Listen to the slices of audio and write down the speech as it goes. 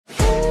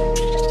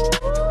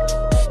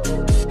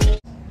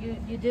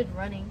did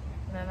running,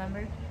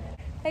 remember?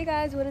 Hey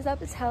guys, what is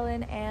up? It's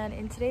Helen, and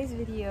in today's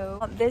video,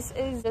 this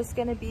is just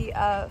gonna be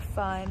a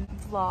fun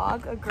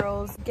vlog, a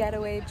girls'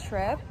 getaway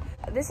trip.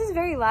 This is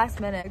very last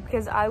minute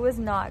because I was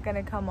not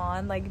gonna come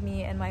on, like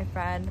me and my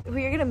friend.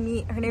 We are gonna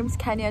meet, her name's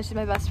Kenya, she's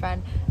my best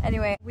friend.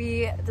 Anyway,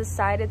 we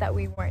decided that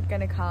we weren't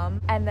gonna come,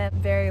 and then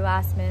very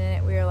last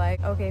minute, we were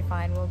like, okay,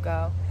 fine, we'll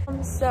go.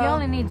 So, You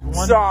only need one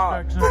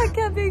distraction. I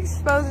kept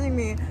exposing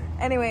me.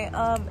 Anyway,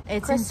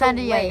 it's Crystal in San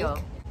Diego.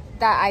 Lake,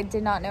 that I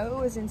did not know it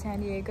was in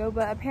San Diego,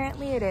 but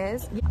apparently it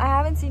is. I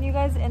haven't seen you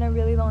guys in a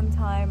really long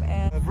time,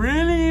 and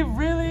really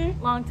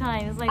long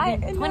time. It's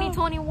like in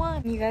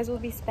 2021. You guys will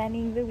be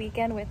spending the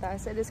weekend with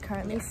us. It is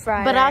currently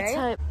Friday. But I'll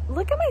tell you,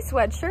 look at my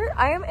sweatshirt.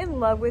 I am in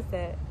love with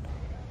it.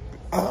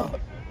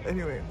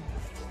 Anyway.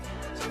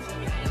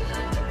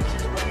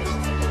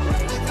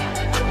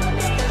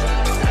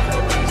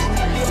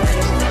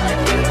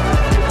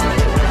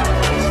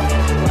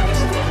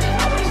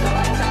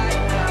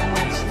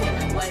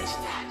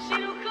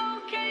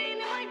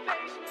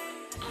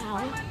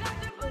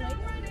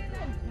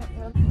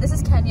 This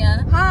is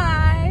Kenya.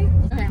 Hi.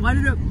 okay. Why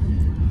did it?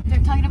 They're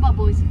talking about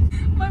boys.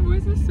 My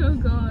voice is so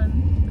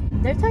gone.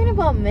 They're talking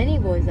about many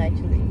boys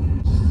actually.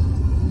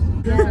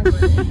 Yeah.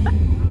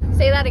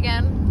 Say that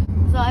again.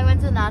 So I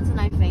went to Knott's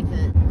and I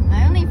fainted.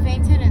 I only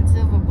fainted in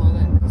Silver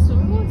Bullet.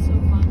 Silver Bullet's so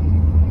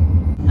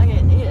fun.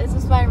 Okay, it's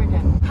a Spider-Man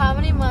trip. How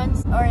many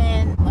months are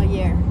in a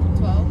year?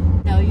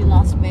 12. No, you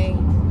lost May.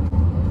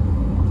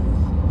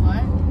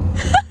 What?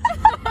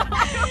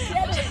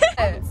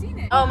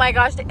 Oh my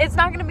gosh, it's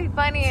not gonna be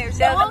funny if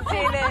she hasn't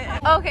seen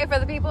it. Okay, for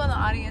the people in the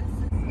audience,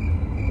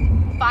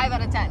 5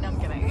 out of 10. No, I'm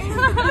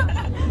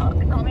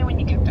kidding. Call me when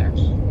you get there.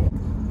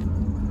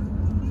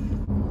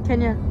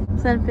 Kenya,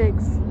 send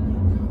pics.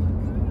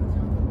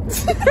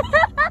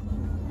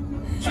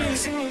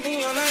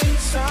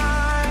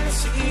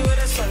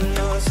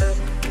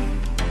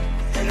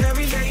 And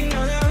every day you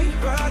know that we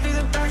ride through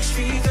the back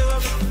streets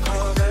of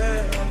all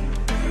day.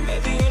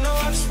 Maybe you know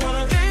I just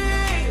wanna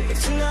leave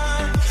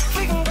tonight.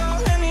 We can go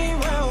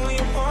anywhere when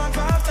you want.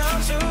 Drive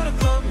down to the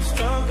club,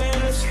 jump in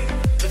the sea.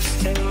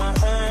 Just take my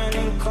hand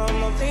and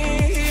come up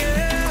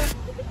here.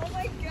 Oh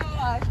my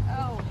gosh.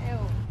 Oh, ew.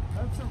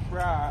 That's a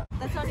rat.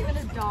 That's not even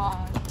a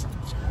dog.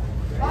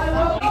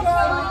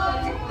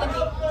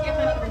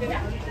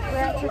 We're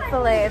at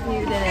Chick-fil-A if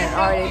you didn't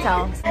already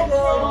tell.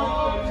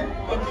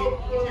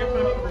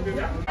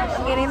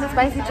 I'm getting the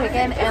spicy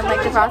chicken and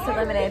like the frosted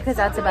lemonade because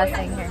that's the best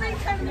thing here.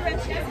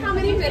 How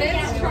many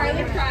minutes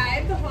Charlie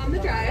cried on the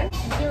drive?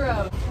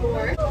 0.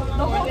 4. The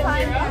whole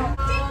time.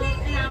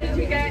 Did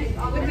you get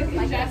with the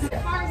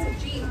congested cars of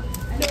Jeep?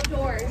 No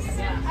doors.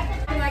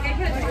 I'm like, I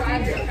can't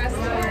drive to press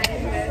door.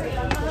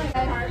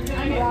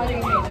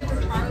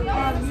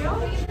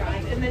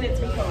 And then it's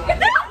me.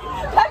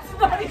 That's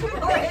funny.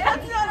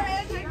 That's not a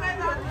man. Take my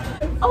mouth.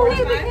 Oh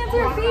wait, they can't see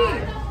her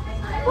feet.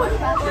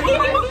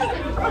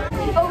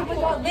 Oh my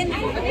god,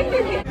 Lindsay.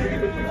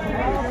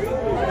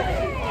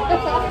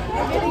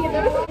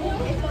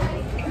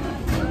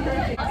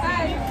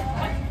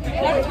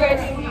 That's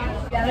Grace.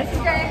 Yeah, this is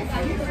Grace.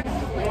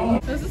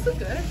 Does this look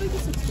good? I feel like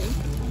this looks good.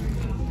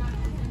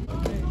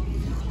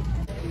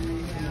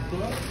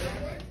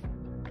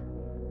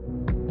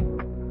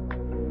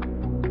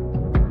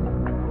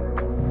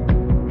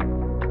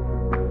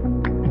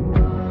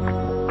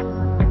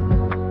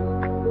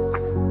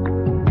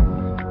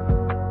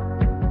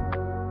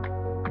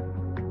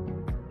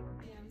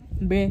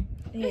 Be.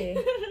 Hey.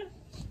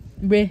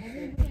 Be.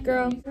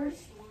 Girl.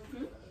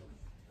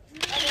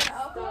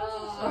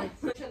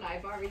 I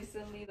bought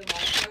recently the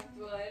Minecraft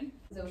one.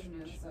 Ocean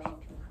is so.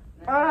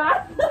 Ow!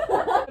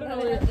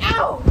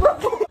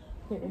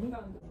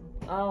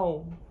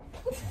 Ow.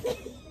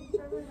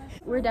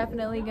 We're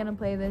definitely gonna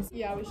play this.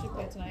 Yeah, we should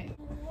play tonight.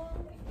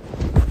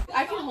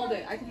 I can hold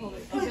it. I can hold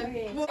it.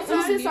 Okay. What's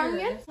this song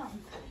again?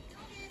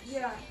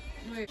 Yeah.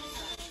 Wait.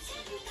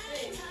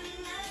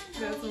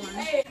 That's the one.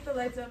 Hey, the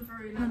lights on for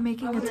right now. I'm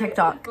making a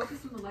TikTok.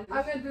 Focus on the light.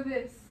 I'm gonna do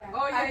this.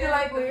 Oh, yeah, I feel yeah,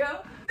 like yeah.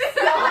 Leo.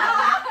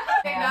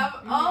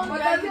 Oh, but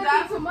that's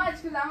that's too much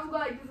because I'm gonna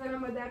like, because then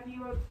I'm gonna dap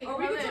you up. Oh,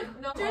 we can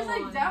no, There's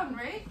like down,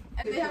 right?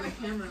 They have a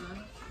camera.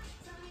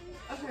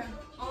 Okay.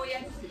 Oh,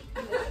 yeah.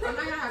 I'm not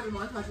gonna have a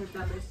montage with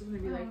that, but it's just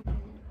gonna be like.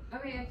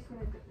 Okay, yeah,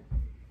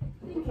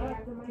 just go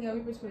ahead. Yeah, we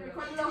just put it up.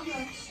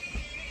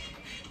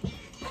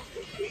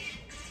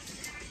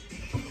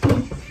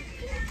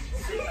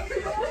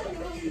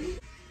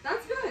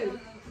 That's good.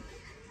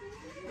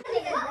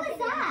 What was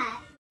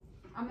that?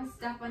 I'm gonna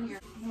step on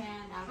your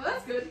hand. Oh,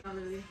 that's good. Not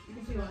really. You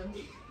can see one.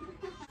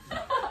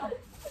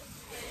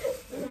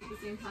 At the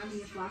same time,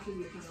 your flashes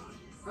you turn on.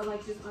 Or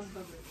like just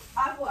uncover it. I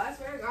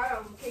swear to God,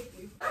 I'll kick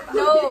you.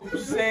 No.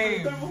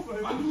 Same.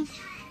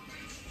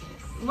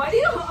 Why do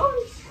you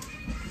always?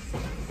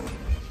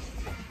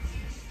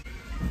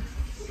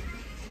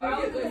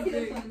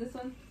 This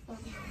one.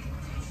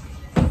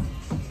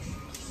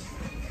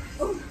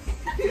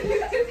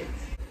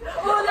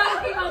 Oh, that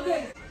came out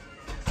good.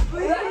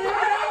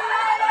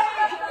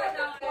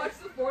 Watch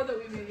the 4 that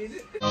we made.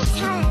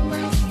 Time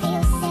must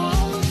feel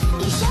safe.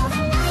 You show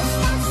the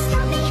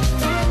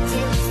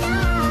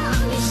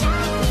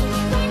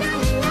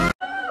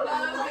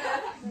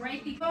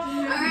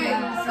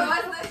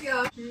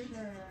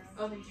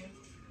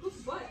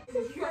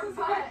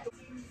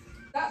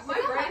That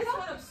my brightest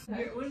one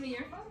upstairs. Wouldn't be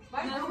your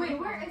phone? No, wait,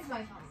 where is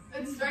my phone?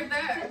 It's right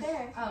there. It's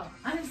there. Oh,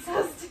 I'm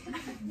so stupid.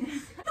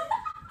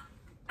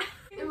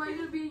 It might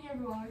just be in your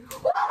vlog.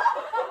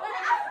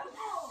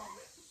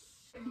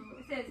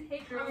 It says,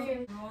 hey girl,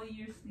 roll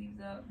your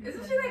sleeves up.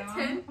 Isn't she like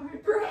 10?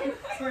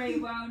 For a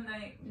wild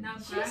night. Now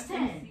grab She's your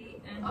 10.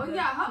 seat and Oh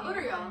yeah, how old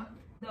are y'all?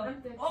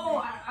 Oh,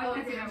 I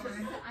Okay, can I'm see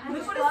sure.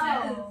 Look what it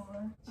says.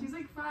 She's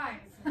like 5.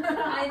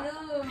 I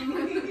know.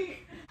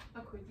 A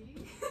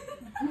quickie.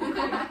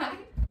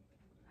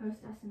 Host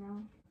SNL.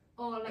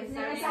 Oh, like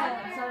Saturday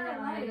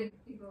night.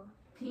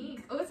 Pink.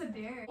 Oh, it's a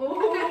dare.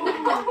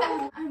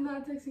 Oh. I'm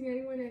not texting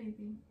anyone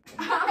anything.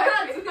 I'm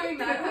not doing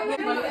that.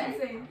 That's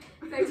insane.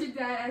 Text your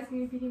dad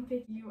asking if he can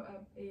pick you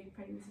up a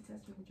pregnancy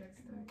test from the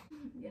drugstore.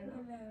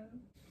 Yellow.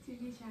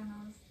 TV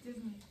channels.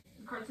 Disney.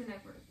 Cartoon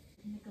Network.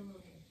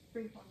 Nickelodeon.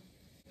 Freeform.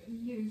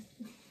 News.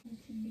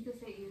 You could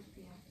say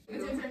ESPN.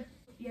 It's your turn.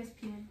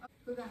 ESPN.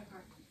 Who got a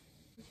card?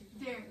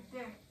 Dare.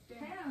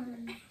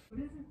 What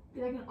is it?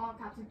 Be like in all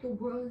caps, like the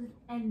world is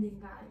ending,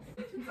 guys.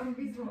 It's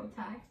unreasonable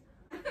attacks.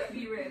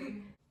 Be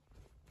ready.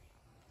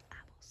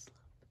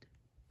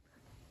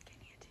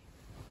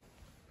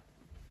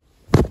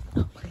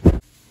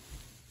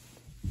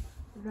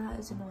 That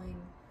is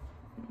annoying.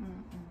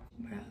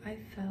 Bro,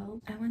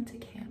 I went to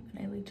camp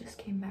and I like just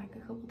came back a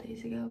couple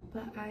days ago,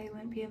 but I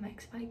went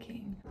BMX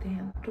biking.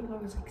 Damn, the bar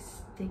was like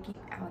sticking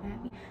out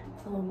at me.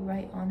 I fell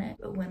right on it,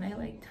 but when I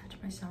like touch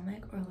my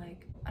stomach or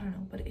like, I don't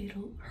know, but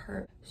it'll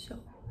hurt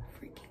so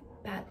freaking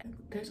bad.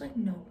 There's like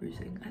no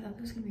bruising. I thought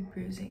there was gonna be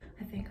bruising.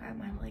 I think I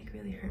might like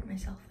really hurt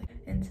myself like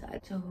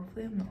inside, so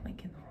hopefully I'm not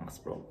like in the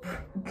hospital.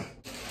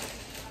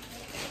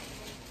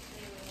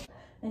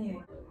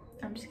 Anyway,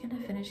 I'm just gonna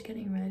finish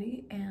getting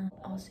ready and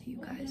I'll see you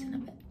guys in a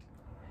bit.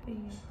 Be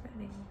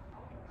ready.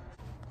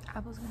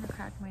 Apple's gonna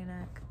crack my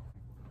neck.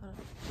 Hold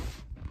on.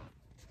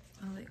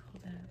 I'll like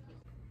hold it.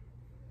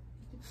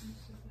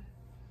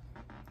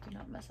 Do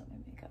not mess up my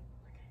makeup.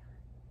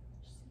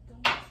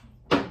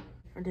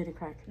 Or did it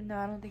crack? No,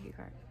 I don't think it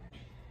cracked.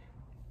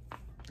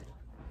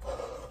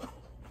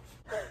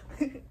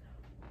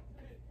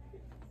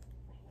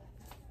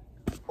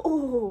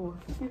 Oh,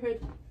 you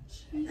heard.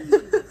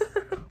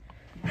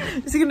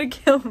 It's gonna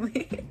kill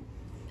me.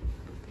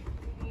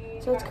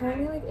 So it's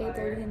currently like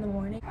 8:30 in the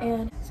morning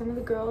and some of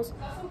the girls,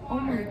 oh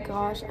my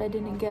gosh, I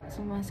didn't get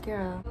some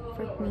mascara.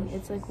 Frick me,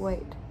 it's like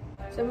white.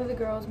 Some of the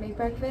girls make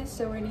breakfast,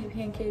 so we're gonna eat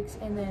pancakes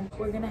and then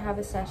we're gonna have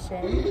a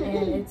session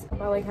and it's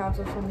about like how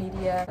social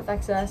media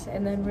affects us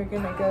and then we're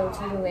gonna go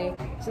to the lake.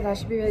 So that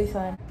should be really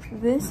fun.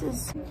 This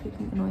is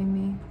freaking annoying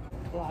me.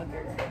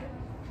 Vlogger.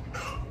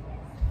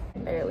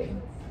 Barely.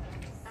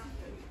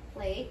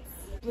 Plates.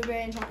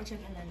 Blueberry and chocolate chip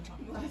and then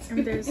chocolate.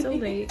 And there's the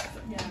lake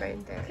right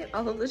there. Look at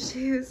all of the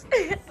shoes.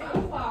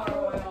 Sunflower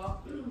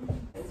oil.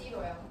 Seed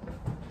oil.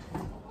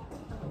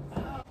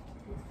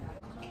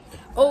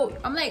 Oh,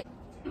 I'm like,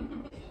 are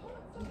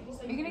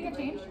you gonna get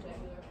changed?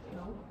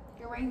 No.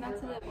 You're wearing that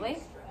to the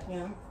lake?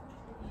 Yeah.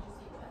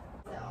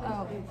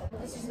 Oh,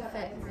 this is a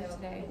fit for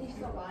today.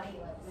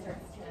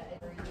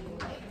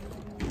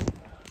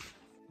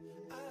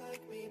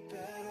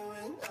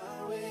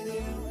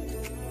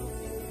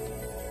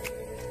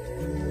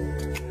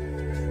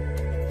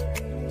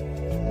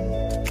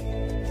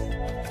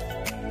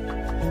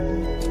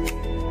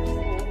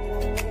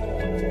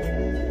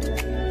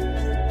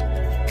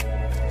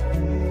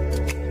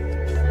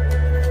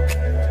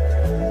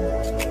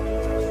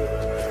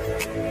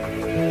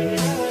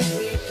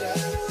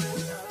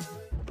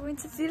 Going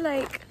to see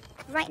like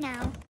Right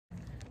now.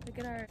 look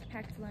at our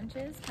packed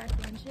lunches.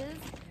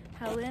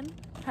 Helen,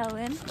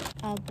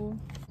 Apple.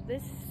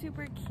 this is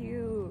super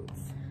cute.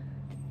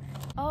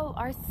 Oh,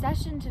 our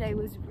session today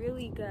was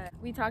really good.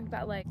 We talked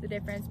about like the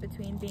difference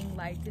between being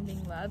liked and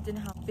being loved and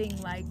how being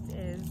liked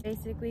is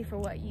basically for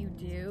what you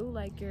do,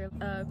 like you're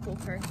a cool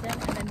person,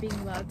 and then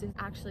being loved is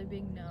actually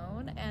being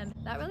known, and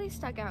that really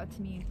stuck out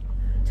to me.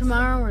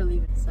 Tomorrow we're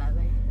leaving,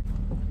 sadly.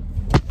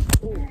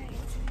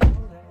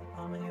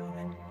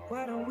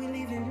 Why don't we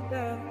leave it at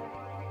that?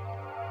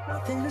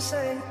 Nothing to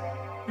say,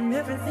 and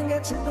everything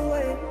gets in the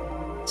way.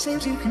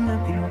 Seems you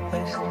cannot be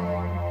replaced,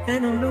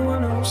 and I'm the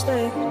one who'll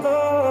stay.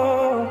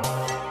 Oh,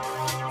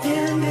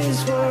 in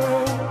this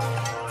world,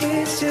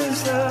 it's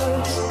just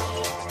us.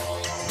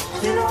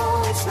 You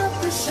know it's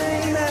not the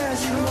same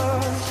as it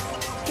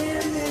was.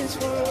 In this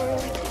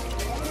world,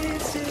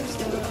 it's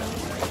just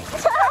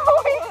us.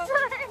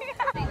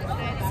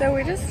 So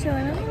we're just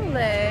chilling on the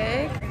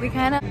lake. We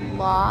kind of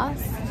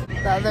lost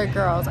the other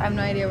girls. I have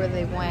no idea where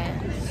they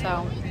went,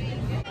 so.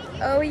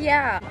 Oh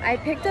yeah, I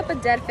picked up a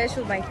dead fish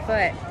with my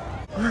foot.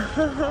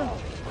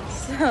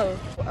 So,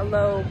 a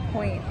low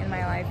point in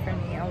my life for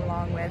me,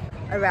 along with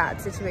a rat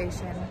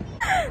situation.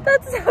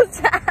 That's so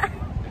sad.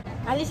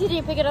 At least you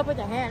didn't pick it up with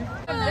your hand.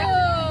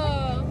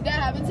 Oh. That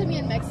happened to me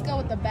in Mexico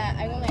with the bat.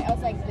 I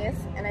was like this,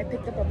 and I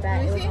picked up a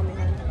bat. It was on my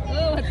hand.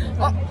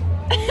 Look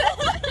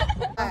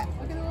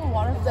at the little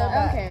waterfall.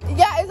 Okay.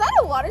 Yeah, is that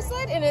a water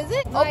slide? And is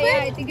it open? Oh,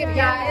 yeah, I think it is.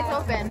 Yeah, it's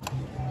open.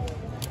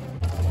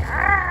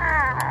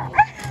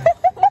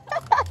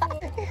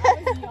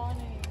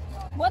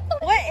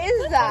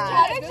 that?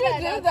 How did you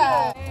do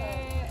that?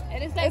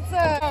 It's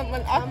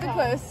an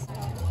octopus.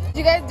 Do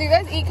you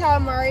guys eat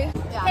calamari?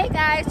 Yeah. Hey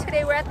guys,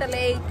 today we're at the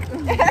lake.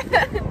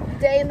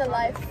 Day in the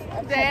life.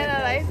 Day in the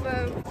life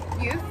of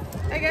youth,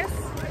 I guess.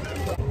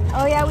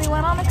 Oh yeah, we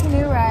went on a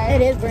canoe ride.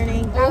 It is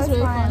burning. That was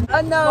really fun.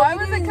 Oh no, why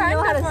was it kind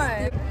of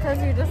fun?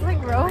 Because you're just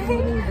like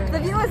rowing. The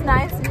view was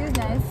nice. The view was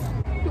nice.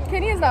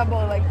 Kenny is not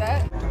bold like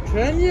that.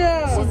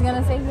 Kenya! She's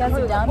gonna say he has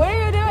it down. What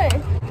are you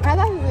doing? I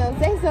thought he was gonna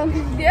say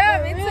something.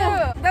 Yeah, me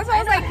too. That's why I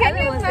was like,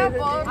 Kenny's not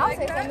bold. I'll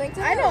say something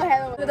too. I know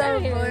Helen was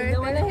bold. The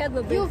one that had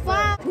the big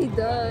butt. He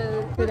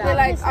does. They're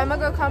like, I'm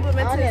gonna go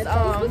compliment his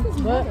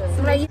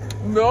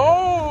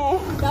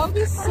No! That would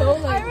be so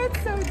like. I would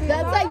so do That's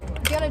that.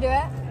 like, you wanna do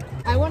it?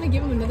 I want to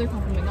give him another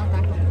compliment, not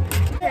that one.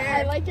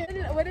 I like it.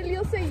 What did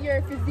Leo say?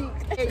 Your physique.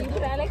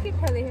 I like your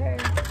curly hair.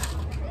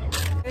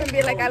 And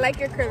be like, I like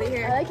your curly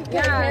hair. I like your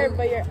curly hair,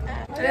 but your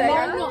ass.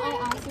 No, I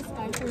asked this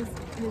guy for his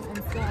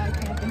Insta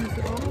account, and he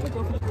said, "Oh, I have a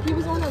girlfriend." He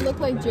was the one that looked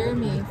like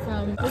Jeremy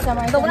from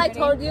the one I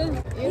told you.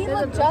 He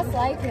looked just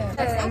like him.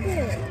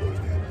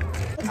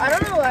 I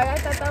don't know why I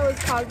thought that was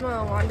Cosmo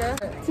and Wanda.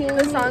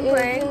 The song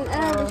playing.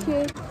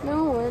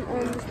 No one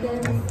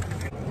understands.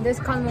 There's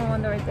Cosmo and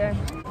Wanda right there.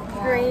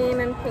 Green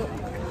and pink.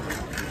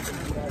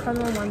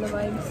 Cosmo and Wanda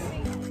vibes.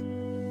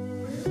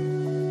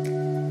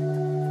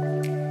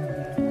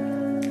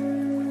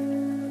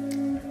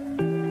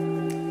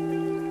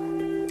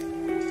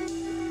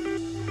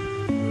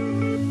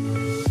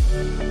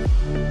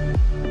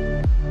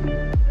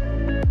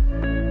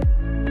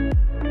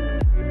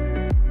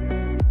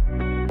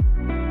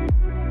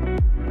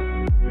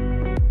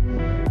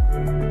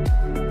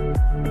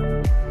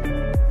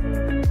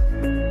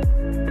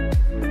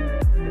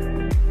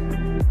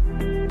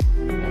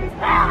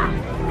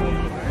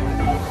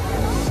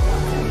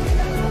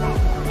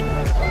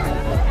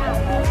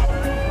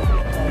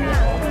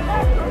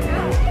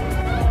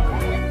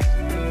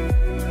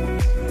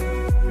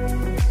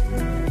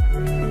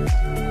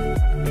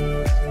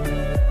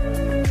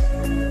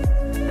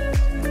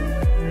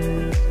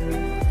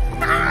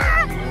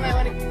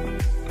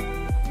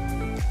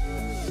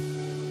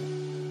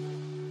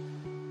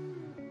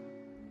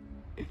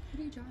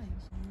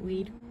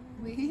 weed.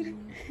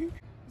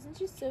 Isn't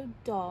she so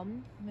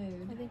dumb?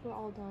 Mood. I think we're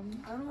all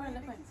dumb. I don't want to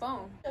lift my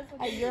phone.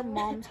 At your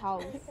mom's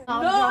house. No,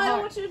 I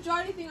don't want you to draw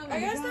anything on me. I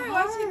gotta start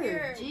watching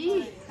your.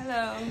 Jeez.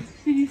 Hello.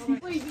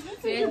 Wait, did you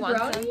say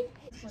brownie?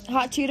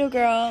 Hot Cheeto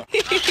girl.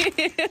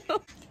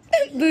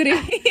 Booty.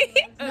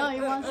 No,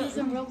 you want to see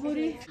some real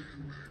booty?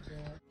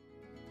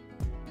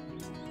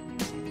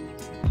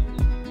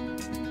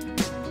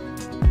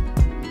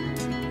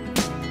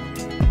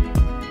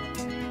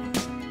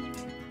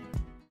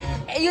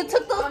 You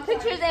took those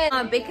pictures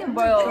in bacon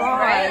boil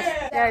rice.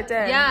 Yeah, I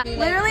did. Yeah,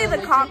 literally the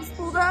cops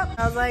pulled up.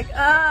 I was like,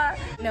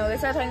 no, they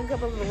started talking to a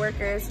couple of the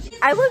workers.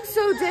 I look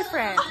so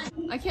different.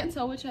 I can't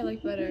tell which I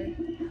like better.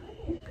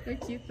 They're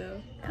cute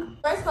though.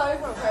 Somebody's calling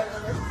from a private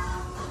number.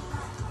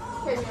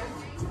 Okay,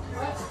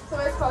 yeah.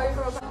 Somebody's calling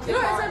from a private number. You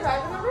know what is my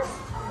private number?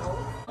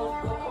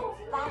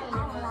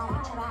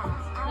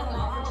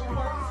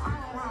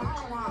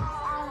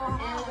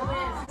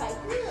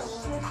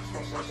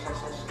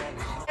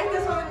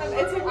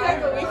 It took me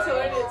like a week to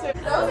learn it too.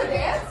 That was a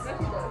dance?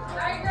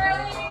 Alright,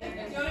 girlie.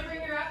 You want to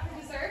bring her up for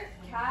dessert?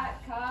 Cat,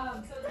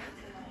 come.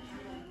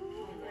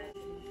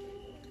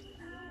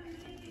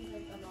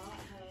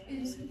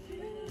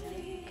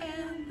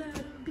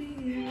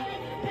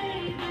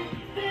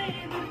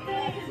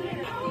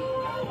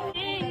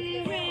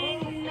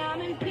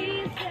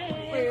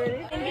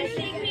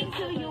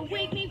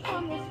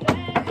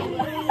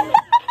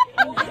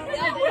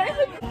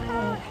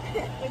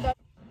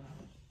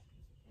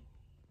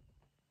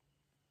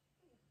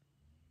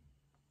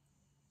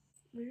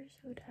 We're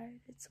so tired.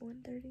 It's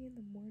 1:30 in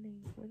the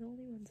morning. We're the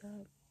only ones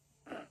up.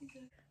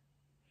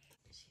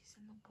 She's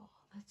in the bowl.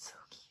 That's so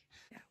cute.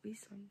 Yeah, we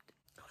slept.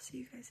 I'll see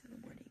you guys in the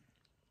morning.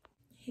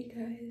 Hey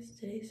guys,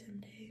 today's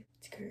Sunday.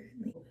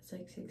 It's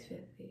like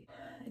 6:50.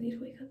 I need to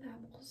wake up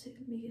Apple soon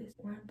because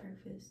we're on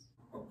breakfast.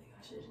 Oh my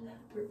gosh, I just had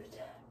a burp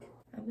attack.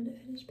 I'm gonna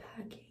finish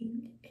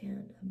packing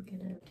and I'm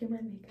gonna do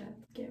my makeup,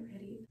 get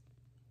ready.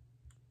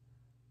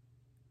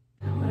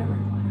 Whatever.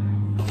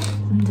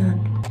 I'm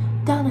done.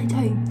 Done, I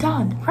tell you,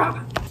 done.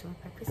 Rah. So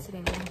breakfast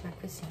today, we're having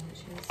breakfast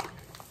sandwiches.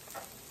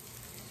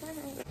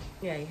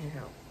 Yeah, you can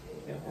help.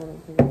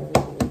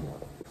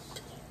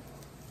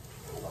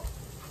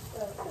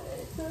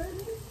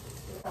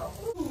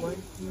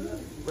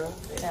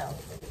 No.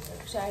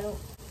 Actually, I don't.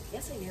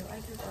 Yes, I do. I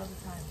cook all the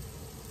time.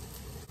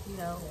 You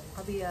know,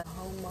 I'll be a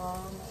home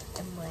mom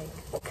and like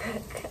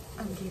cook.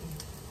 I'm kidding.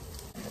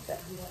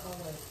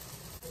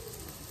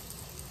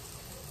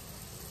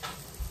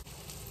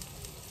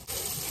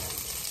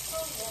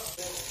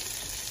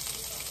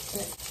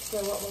 So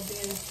what we'll do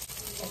is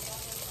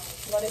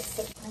let it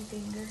sit. My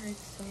finger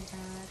hurts so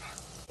bad.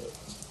 It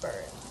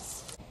burns.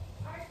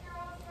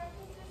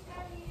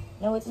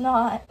 No, it's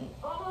not.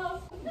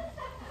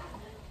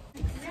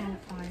 It's on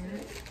fire.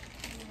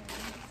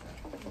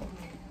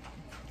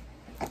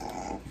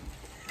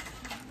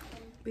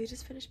 We We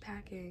just finished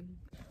packing.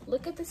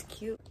 Look at this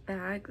cute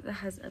bag that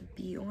has a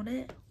bee on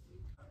it.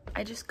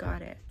 I just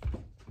got it.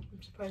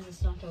 I'm surprised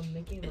it's not a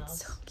Mickey Mouse.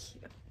 It's so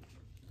cute.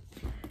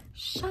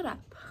 Shut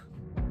up.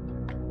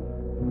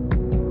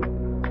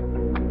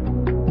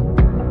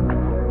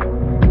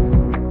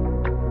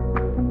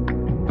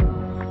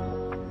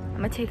 I'm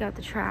gonna take out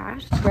the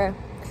trash. Bro,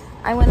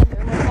 I went in the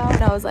window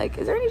and I was like,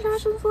 is there any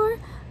trash on the floor?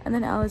 And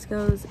then Alice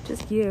goes,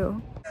 just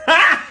you.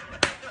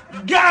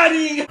 Got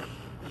him!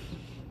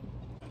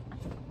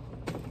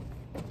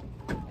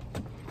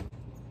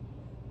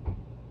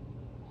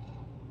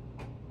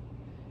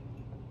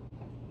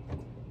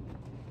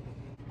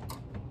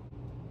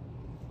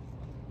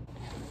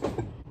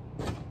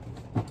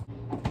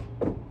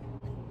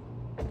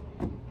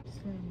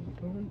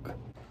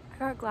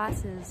 I got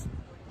glasses,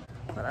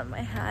 but then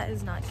my hat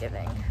is not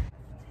giving.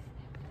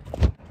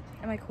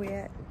 Am I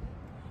queer?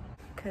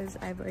 Because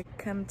I've like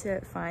come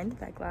to find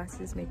that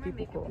glasses make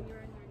people cool.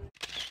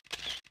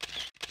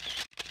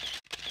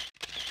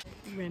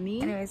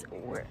 Remy? Anyways,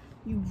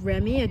 You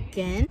Remy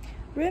again?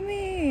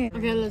 Remy!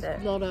 Okay,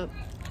 let's load up.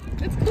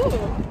 It's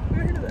cool.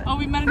 Oh,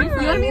 we met a new You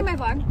want to be in my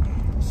vlog?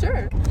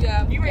 Sure.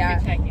 Yeah. You were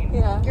good checking.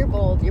 Yeah. You're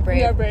bold, you're brave.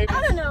 Yeah, brave.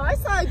 I don't know. I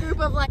saw a group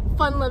of like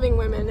fun-living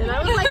women, and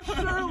I was like,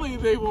 Surely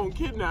they won't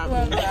kidnap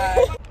me.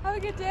 Have a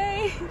good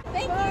day.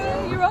 Thank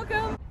you. You're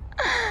welcome.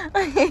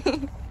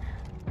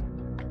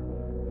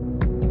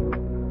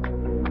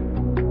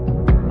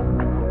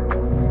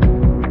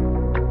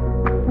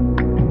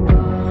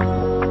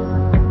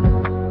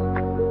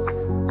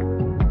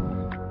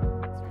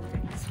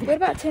 What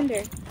about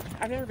Tinder?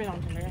 I've never been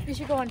on Tinder. We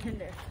should go on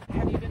Tinder.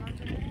 Have you been on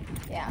Tinder?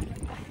 Yeah.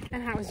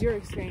 And how was your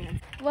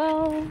experience?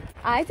 Well,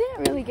 I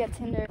didn't really get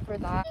Tinder for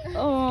that.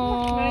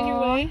 Oh. Not on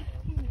your way?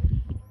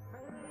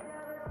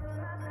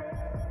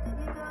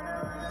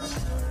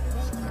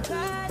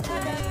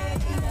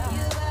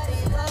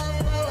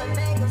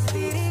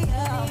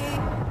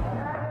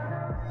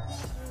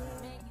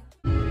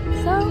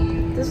 So,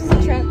 this was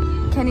a trip.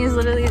 Kenny is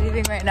literally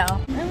leaving right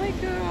now. Oh my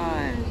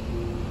god.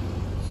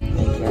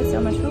 Thank you guys so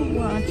much for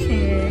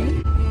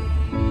watching.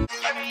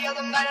 Every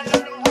other night I